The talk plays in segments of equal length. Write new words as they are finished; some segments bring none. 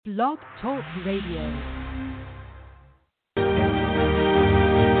Blog Talk Radio.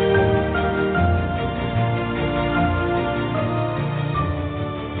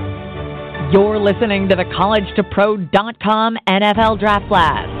 You're listening to the College2Pro.com NFL Draft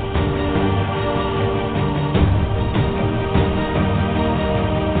Blast.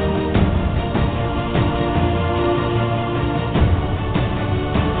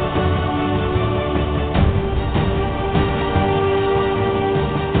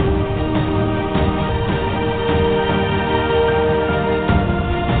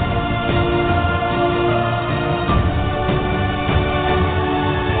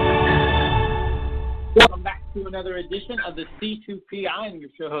 Another edition of the C2P. I am your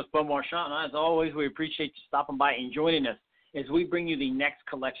show host, Bo Marchionte. As always, we appreciate you stopping by and joining us as we bring you the next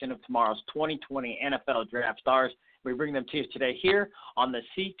collection of tomorrow's 2020 NFL Draft Stars. We bring them to you today here on the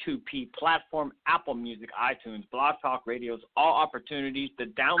C2P platform, Apple Music, iTunes, Blog Talk Radio's, all opportunities to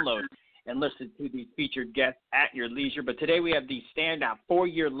download and listen to these featured guests at your leisure. But today we have the standout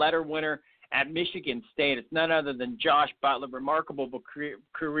four-year letter winner at Michigan State. It's none other than Josh Butler, remarkable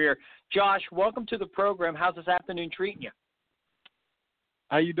career. Josh, welcome to the program. How's this afternoon treating you?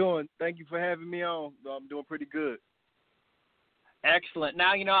 How you doing? Thank you for having me on. I'm doing pretty good. Excellent.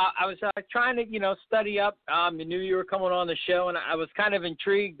 Now, I was trying to, study up. I knew you were coming on the show, and I was kind of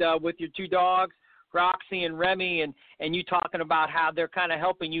intrigued with your two dogs, Roxy and Remy, and you talking about how they're kind of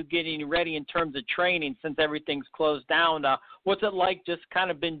helping you getting ready in terms of training since everything's closed down. What's it like just kind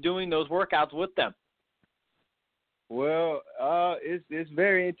of been doing those workouts with them? Well, it's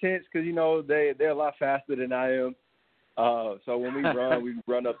very intense because, they're a lot faster than I am. So when we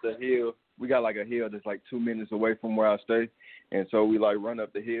run up the hill. We got like a hill that's like 2 minutes away from where I stay. And so we like run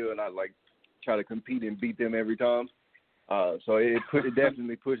up the hill and I like try to compete and beat them every time. So it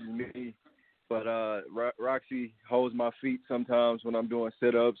definitely pushes me. But Roxy holds my feet sometimes when I'm doing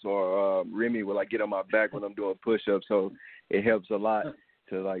sit-ups, or Remy will get on my back when I'm doing push-ups. So it helps a lot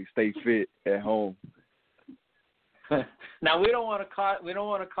to stay fit at home. Now we don't want to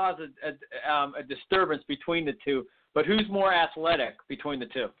cause a disturbance between the two, but who's more athletic between the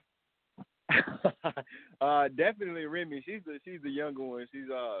two? Definitely Remy. She's the younger one.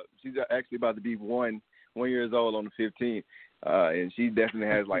 She's actually about to be 1 years old on the 15th. And she definitely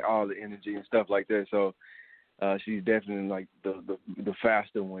has all the energy and stuff like that. So she's definitely the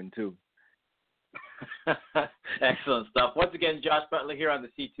faster one too. Excellent stuff. Once again, Josh Butler here on the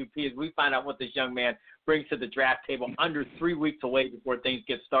C2P as we find out what this young man brings to the draft table under 3 weeks away before things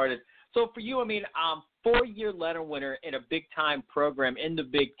get started. So for you, 4-year letter winner in a big-time program in the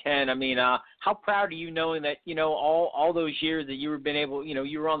Big Ten. How proud are you knowing that, all those years that you were been able,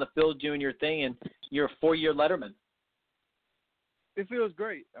 you were on the field doing your thing and you're a 4-year letterman? It feels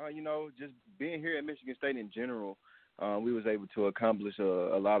great. Just being here at Michigan State in general, we was able to accomplish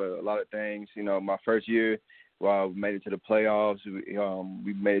a lot of things. My first year, we made it to the playoffs.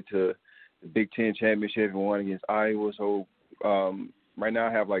 We made it to the Big Ten championship and won against Iowa. So right now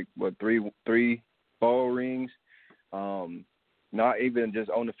I have three bowl rings. Not even just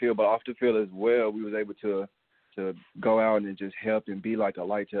on the field, but off the field as well. We was able to go out and just help and be like a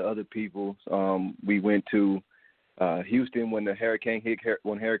light to other people. We went to Houston when Hurricane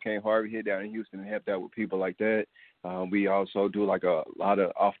Harvey hit down in Houston and helped out with people like that. We also do a lot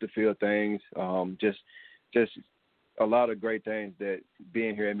of off the field things. Just a lot of great things that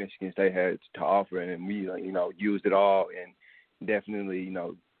being here at Michigan State had to offer, and we used it all. And definitely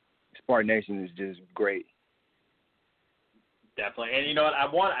Spartan Nation is just great. Definitely, and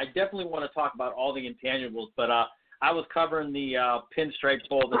I definitely want to talk about all the intangibles, but I was covering the Pinstripe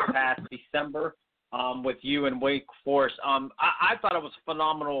Bowl this past December. With you and Wake Forest. I thought it was a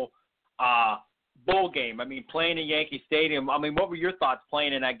phenomenal bowl game. Playing in Yankee Stadium. What were your thoughts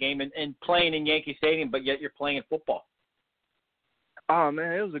playing in that game and playing in Yankee Stadium, but yet you're playing in football? Oh,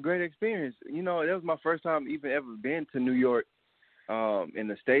 man, it was a great experience. That was my first time ever been to New York. And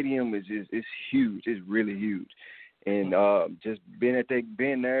the stadium is huge. It's really huge. And just being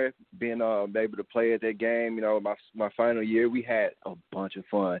there, being able to play at that game, my final year, we had a bunch of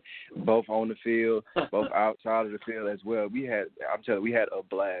fun, both on the field, both outside of the field as well. We had a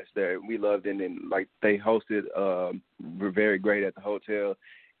blast there. We loved it, and they hosted, we're very great at the hotel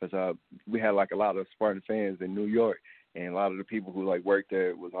because we had a lot of Spartan fans in New York, and a lot of the people who worked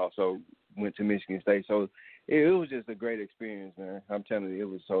there was also went to Michigan State. So it was just a great experience, man. I'm telling you, it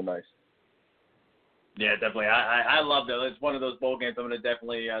was so nice. Yeah, definitely. I loved it. It's one of those bowl games I'm going to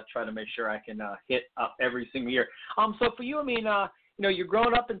definitely try to make sure I can hit up every single year. So for you, you're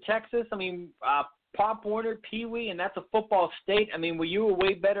growing up in Texas. Pop Warner, Pee Wee, and that's a football state. Were you a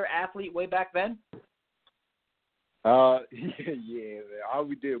way better athlete way back then? Yeah, man. All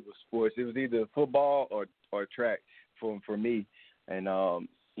we did was sports. It was either football or track for me, and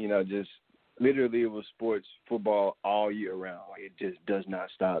just literally it was sports, football all year round. Like, it just does not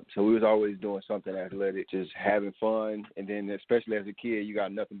stop. So we was always doing something athletic, just having fun, and then especially as a kid, you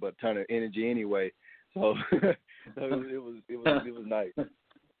got nothing but a ton of energy anyway. So, it was nice.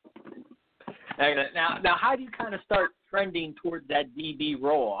 Now, how do you kind of start trending towards that DB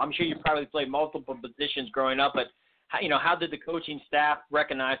role? I'm sure you probably played multiple positions growing up, but how did the coaching staff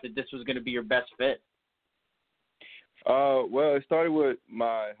recognize that this was going to be your best fit? Well, it started with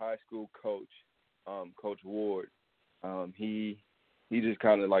my high school coach, Coach Ward. He just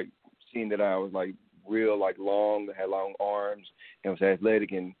kind of like seen that I was like real like long, had long arms, and was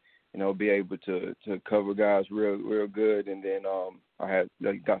athletic, and be able to cover guys real good. And then I had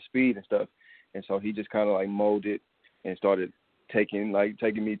got speed and stuff, and so he just kind of like molded and started taking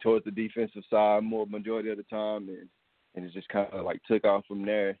me towards the defensive side more majority of the time, and it just kind of like took off from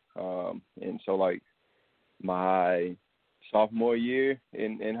there. And so like my sophomore year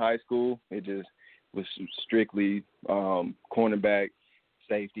in high school, it just was strictly cornerback,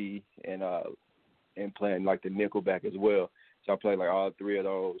 safety, and playing like the nickel back as well. So I played like all three of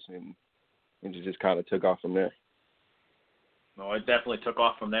those, and it just kind of took off from there. Well, it definitely took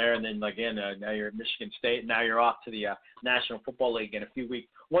off from there, and then again, now you're at Michigan State, and now you're off to the National Football League in a few weeks.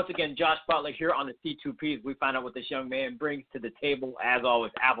 Once again, Josh Butler here on the C2P as we find out what this young man brings to the table. As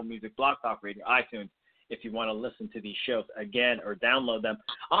always, Apple Music, Blog Talk Radio, iTunes, if you want to listen to these shows again or download them.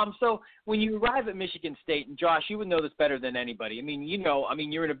 So when you arrive at Michigan State, and Josh, you would know this better than anybody. I mean,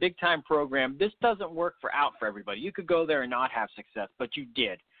 you're in a big-time program. This doesn't work out for everybody. You could go there and not have success, but you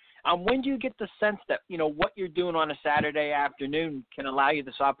did. When do you get the sense that, what you're doing on a Saturday afternoon can allow you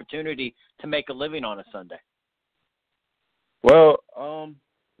this opportunity to make a living on a Sunday? Well,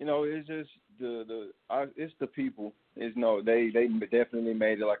 it's just it's the people. They definitely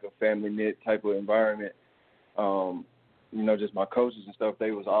made it like a family knit type of environment. Just my coaches and stuff,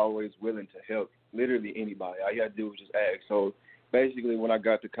 they was always willing to help literally anybody. All you had to do was just ask. So basically when I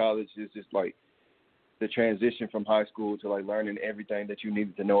got to college, it's just like the transition from high school to like learning everything that you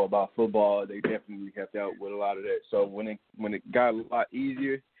needed to know about football. They definitely helped out with a lot of that. So when it got a lot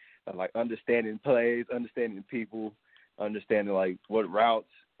easier, like understanding plays, understanding people, understanding like what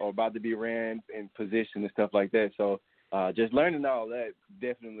routes are about to be ran in position and stuff like that. So just learning all that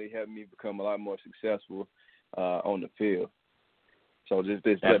definitely helped me become a lot more successful on the field. So just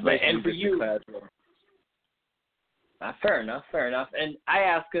this, and for you, fair enough. And I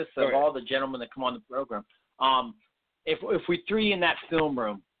ask this of all the gentlemen that come on the program, if we threw you in that film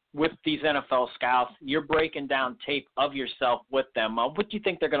room with these NFL scouts, you're breaking down tape of yourself with them. What do you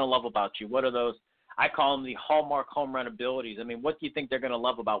think they're going to love about you? What are those? I call them the hallmark home run abilities. I mean, what do you think they're going to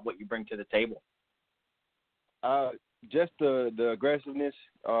love about what you bring to the table? Just the aggressiveness,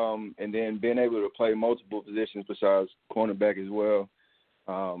 and then being able to play multiple positions besides cornerback as well,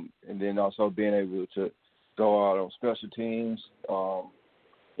 and then also being able to go out on special teams.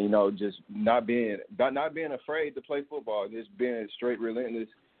 Just not being afraid to play football, just being straight relentless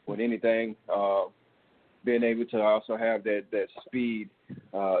with anything. Being able to also have that speed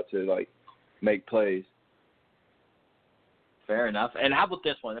to like make plays. Fair enough. And how about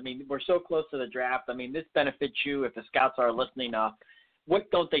this one? I mean, we're so close to the draft. I mean, this benefits you if the scouts are listening.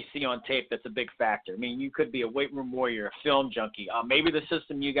 What don't they see on tape that's a big factor? I mean, you could be a weight room warrior, a film junkie. Maybe the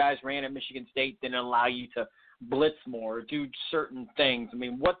system you guys ran at Michigan State didn't allow you to blitz more or do certain things. I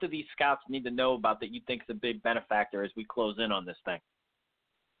mean, what do these scouts need to know about that you think is a big benefactor as we close in on this thing?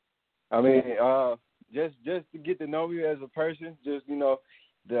 I mean, just to get to know me as a person, just,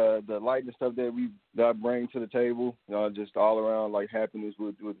 the light and stuff that I bring to the table, just all around like happiness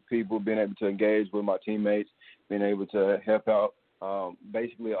with people, being able to engage with my teammates, being able to help out.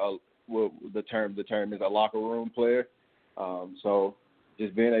 Basically, the term is a locker room player. So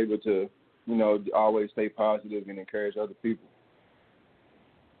just being able to, always stay positive and encourage other people.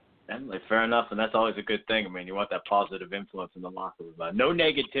 Definitely, fair enough, and that's always a good thing. I mean, you want that positive influence in the locker room. No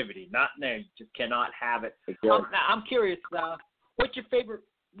negativity, not there. You just cannot have it. Exactly. Now, I'm curious. What's your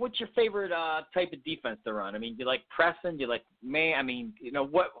favorite type of defense to run? I mean, do you like pressing? Do you like man? I mean,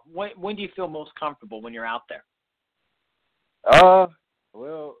 when do you feel most comfortable when you're out there?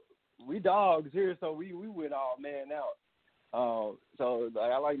 Well, we dogs here, so we went all man out. So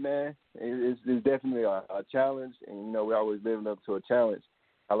I like man. It's definitely a challenge, and we're always living up to a challenge.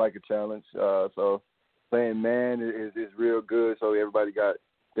 I like a challenge. So playing man is real good. So everybody got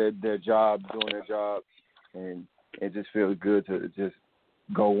their job, doing their job, and it just feels good to just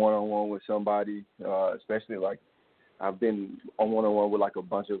go one-on-one with somebody, especially like I've been on one-on-one with like a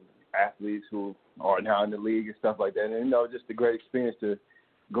bunch of athletes who are now in the league and stuff like that. And, just a great experience to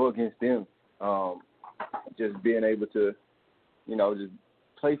go against them. Just being able to, just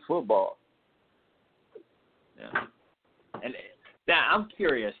play football. Yeah. And now I'm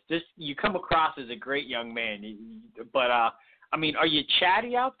curious. You come across as a great young man, but are you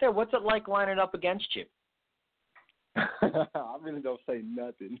chatty out there? What's it like lining up against you? I really don't say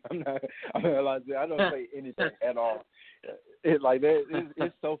nothing. I don't say anything at all.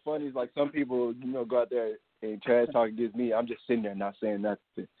 It's so funny. It's like some people, go out there and trash talk against me. I'm just sitting there not saying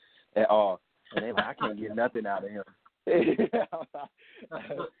nothing at all. And they're like, I can't get nothing out of him.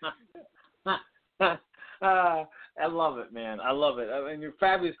 I love it, man. I love it. I mean, your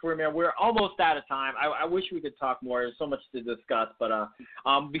fabulous career, man. We're almost out of time. I wish we could talk more. There's so much to discuss. But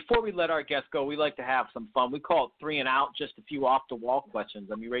before we let our guests go, we like to have some fun. We call it 3 and Out, just a few off-the-wall questions.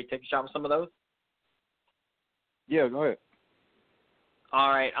 You ready to take a shot with some of those? Yeah, go ahead. All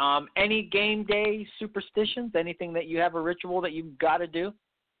right. Any game day superstitions? Anything that you have a ritual that you've got to do?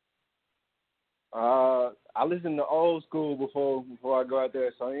 I listen to old school before I go out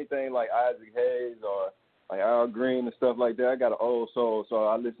there. So anything like Isaac Hayes or like Al Green and stuff like that, I got an old soul, so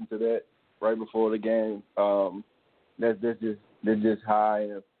I listen to that right before the game. That's just how I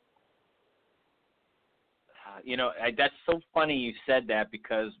am. That's so funny you said that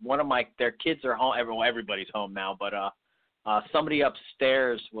because one of their kids are home. Everybody's home now, but somebody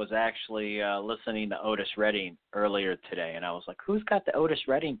upstairs was actually listening to Otis Redding earlier today, and I was like, "Who's got the Otis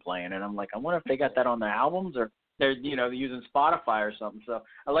Redding playing?" And I'm like, "I wonder if they got that on their albums or they're using Spotify or something." So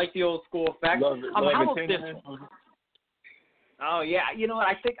I like the old school effect. How about this one? Oh yeah, you know what?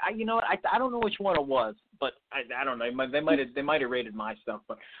 I think I don't know which one it was, but I don't know. They might have rated my stuff,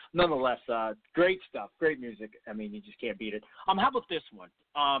 but nonetheless, great stuff, great music. You just can't beat it. How about this one?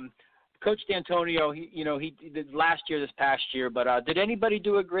 Coach D'Antonio, he did last year, this past year, but did anybody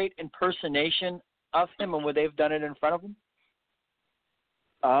do a great impersonation of him, and would they have done it in front of him?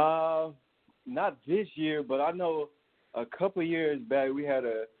 Not this year, but I know a couple years back we had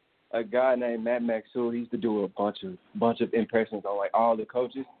a guy named Matt Maxwell. He used to do a bunch of impressions on like all the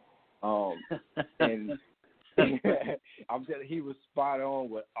coaches, and I'm telling you, he was spot on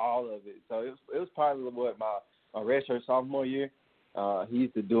with all of it. So it was probably what my redshirt sophomore year. He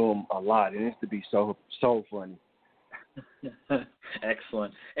used to do them a lot, and it used to be so funny.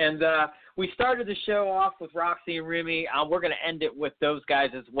 Excellent. And we started the show off with Roxy and Remy. We're going to end it with those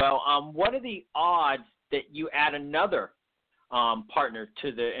guys as well. What are the odds that you add another partner to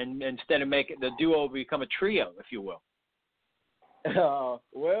and instead of making the duo become a trio, if you will?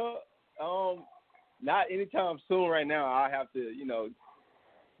 Not anytime soon right now. I have to,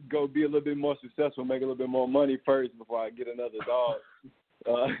 go be a little bit more successful, make a little bit more money first before I get another dog.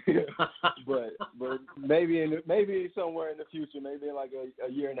 But maybe somewhere in the future, maybe in like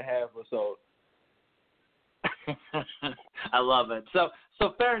a year and a half or so. I love it. So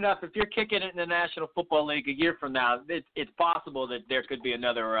fair enough. If you're kicking it in the National Football League a year from now, it's possible that there could be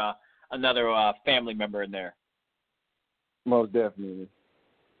another family member in there. Most definitely.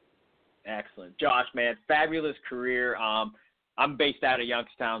 Excellent, Josh, man, fabulous career. I'm based out of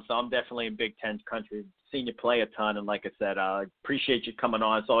Youngstown, so I'm definitely in Big Ten country. Seen you play a ton, and like I said, I appreciate you coming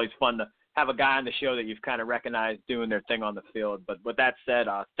on. It's always fun to have a guy on the show that you've kind of recognized doing their thing on the field. But with that said,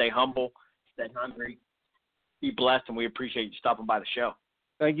 stay humble, stay hungry, be blessed, and we appreciate you stopping by the show.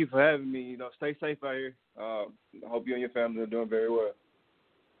 Thank you for having me. Stay safe out here. I hope you and your family are doing very well.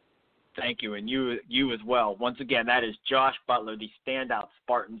 Thank you, and you as well. Once again, that is Josh Butler, the standout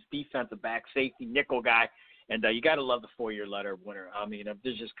Spartans defensive back, safety, nickel guy. And you got to love the 4-year letter winner.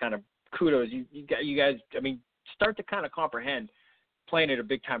 There's just kind of kudos. You guys, start to kind of comprehend playing at a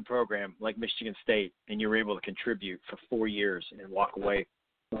big-time program like Michigan State, and you were able to contribute for 4 years and walk away.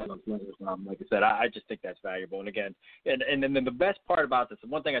 Like I said, I just think that's valuable. And again, and then the best part about this, and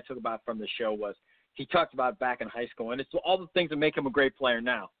one thing I took about from the show was he talked about back in high school, and it's all the things that make him a great player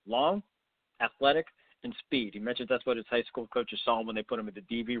now: long, athletic, and speed. He mentioned that's what his high school coaches saw him when they put him in the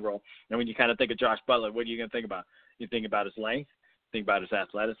DB role. And when you kind of think of Josh Butler, what are you going to think about? You think about his length, think about his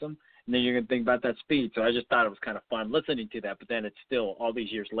athleticism, and then you're going to think about that speed. So I just thought it was kind of fun listening to that. But then it's still, all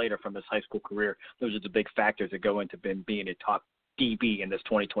these years later from his high school career, those are the big factors that go into being a top DB in this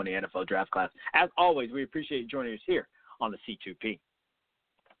 2020 NFL draft class. As always, we appreciate you joining us here on the C2P.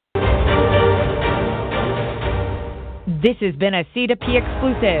 This has been a C2P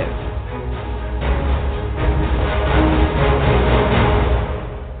exclusive.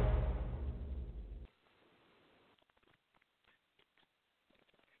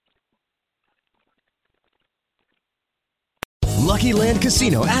 Lucky Land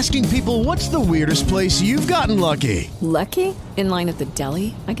Casino, asking people, what's the weirdest place you've gotten lucky? Lucky? In line at the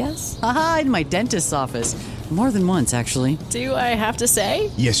deli, I guess? Aha, in my dentist's office. More than once, actually. Do I have to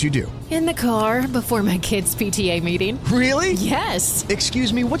say? Yes, you do. In the car before my kids' PTA meeting. Really? Yes.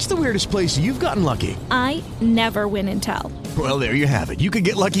 Excuse me, what's the weirdest place you've gotten lucky? I never win and tell. Well, there you have it. You can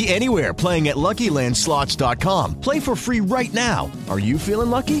get lucky anywhere, playing at LuckyLandSlots.com. Play for free right now. Are you feeling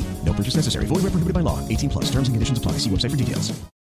lucky? No purchase necessary. Void where prohibited by law. 18+. Terms and conditions apply. See website for details.